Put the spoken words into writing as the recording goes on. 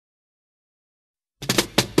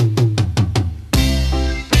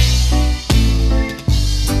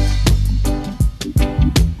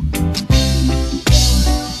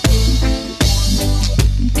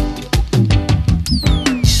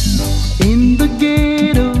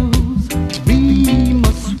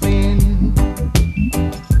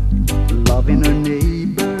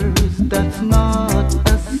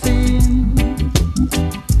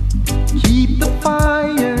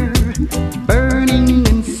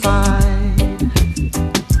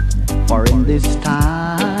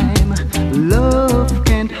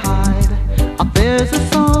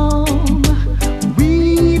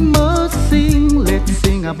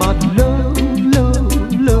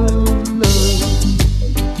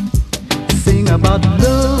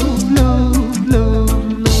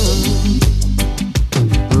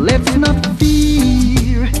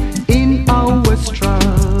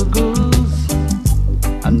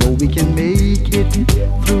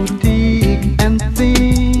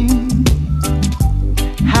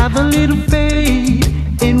little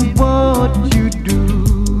faith in what you do.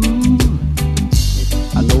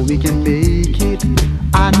 I know we can make it,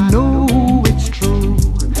 I know it's true.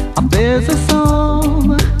 There's a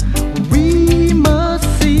song we must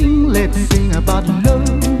sing. Let's sing about love,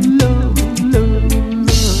 love, love,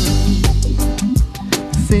 love.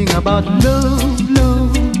 Sing about love,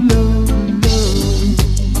 love, love, love.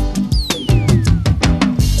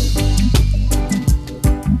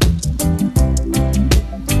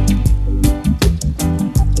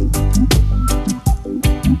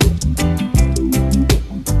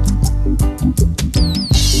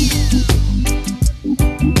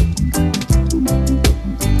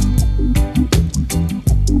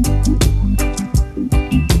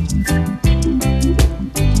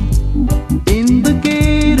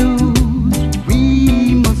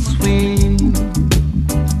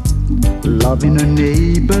 Loving our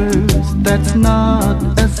neighbors, that's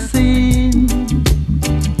not a sin.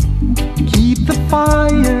 Keep the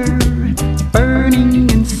fire burning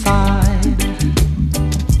inside,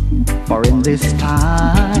 for in this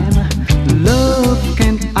time love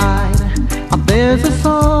can't hide. There's a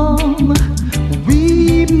song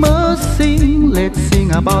we must sing. Let's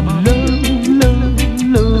sing about love, love,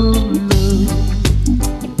 love, love.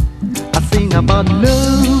 I sing about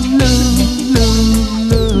love, love, love,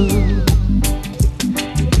 love.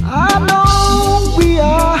 I know we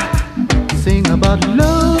are. Sing about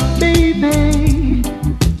love, baby.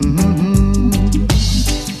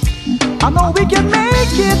 I know we can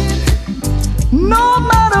make it, no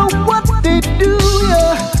matter what they do,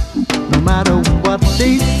 yeah. No matter what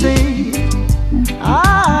they say. I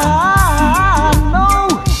know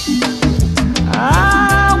I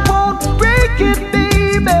won't break it,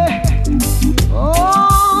 baby.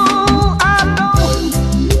 Oh, I know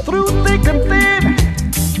through thick and thin,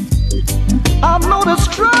 I know the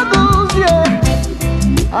struggles, yeah.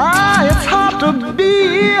 It's hard to be.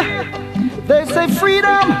 They say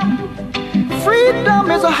freedom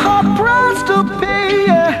is a hard price to pay,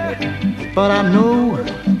 yeah. But I know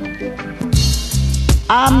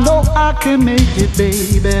I can make it,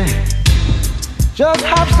 baby. Just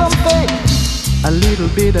have some faith, a little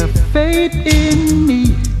bit of faith in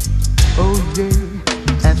me. Oh yeah,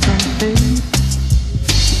 have some faith.